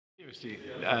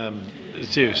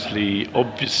Seriously,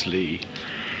 obviously,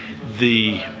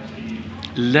 the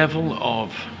level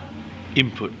of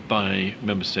input by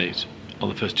member states on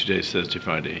the first 2 days, Thursday,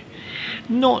 Friday,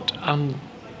 not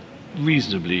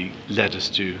unreasonably led us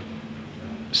to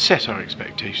set our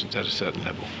expectations at a certain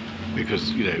level,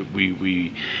 because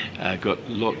we got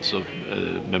lots of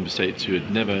member states who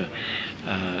had never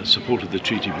supported the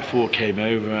treaty before came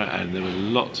over, and there were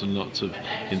lots and lots of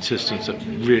insistence that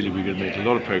really we're going to make a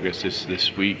lot of progress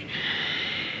this week.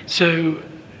 So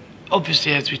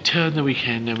obviously, as we turned the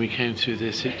weekend and we came through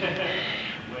this,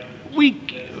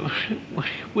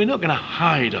 we're not going to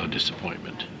hide our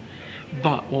disappointment,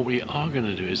 but what we are going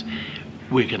to do is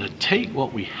we're going to take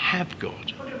what we have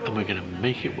got and we're going to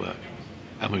make it work.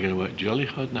 And we're going to work jolly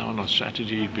hard now on our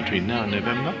strategy between now and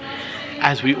November,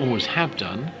 as we always have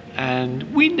done. And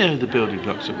we know the building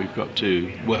blocks that we've got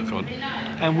to work on,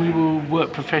 and we will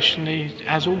work professionally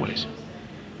as always.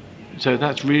 So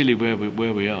that's really where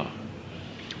we are.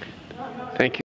 Thank you.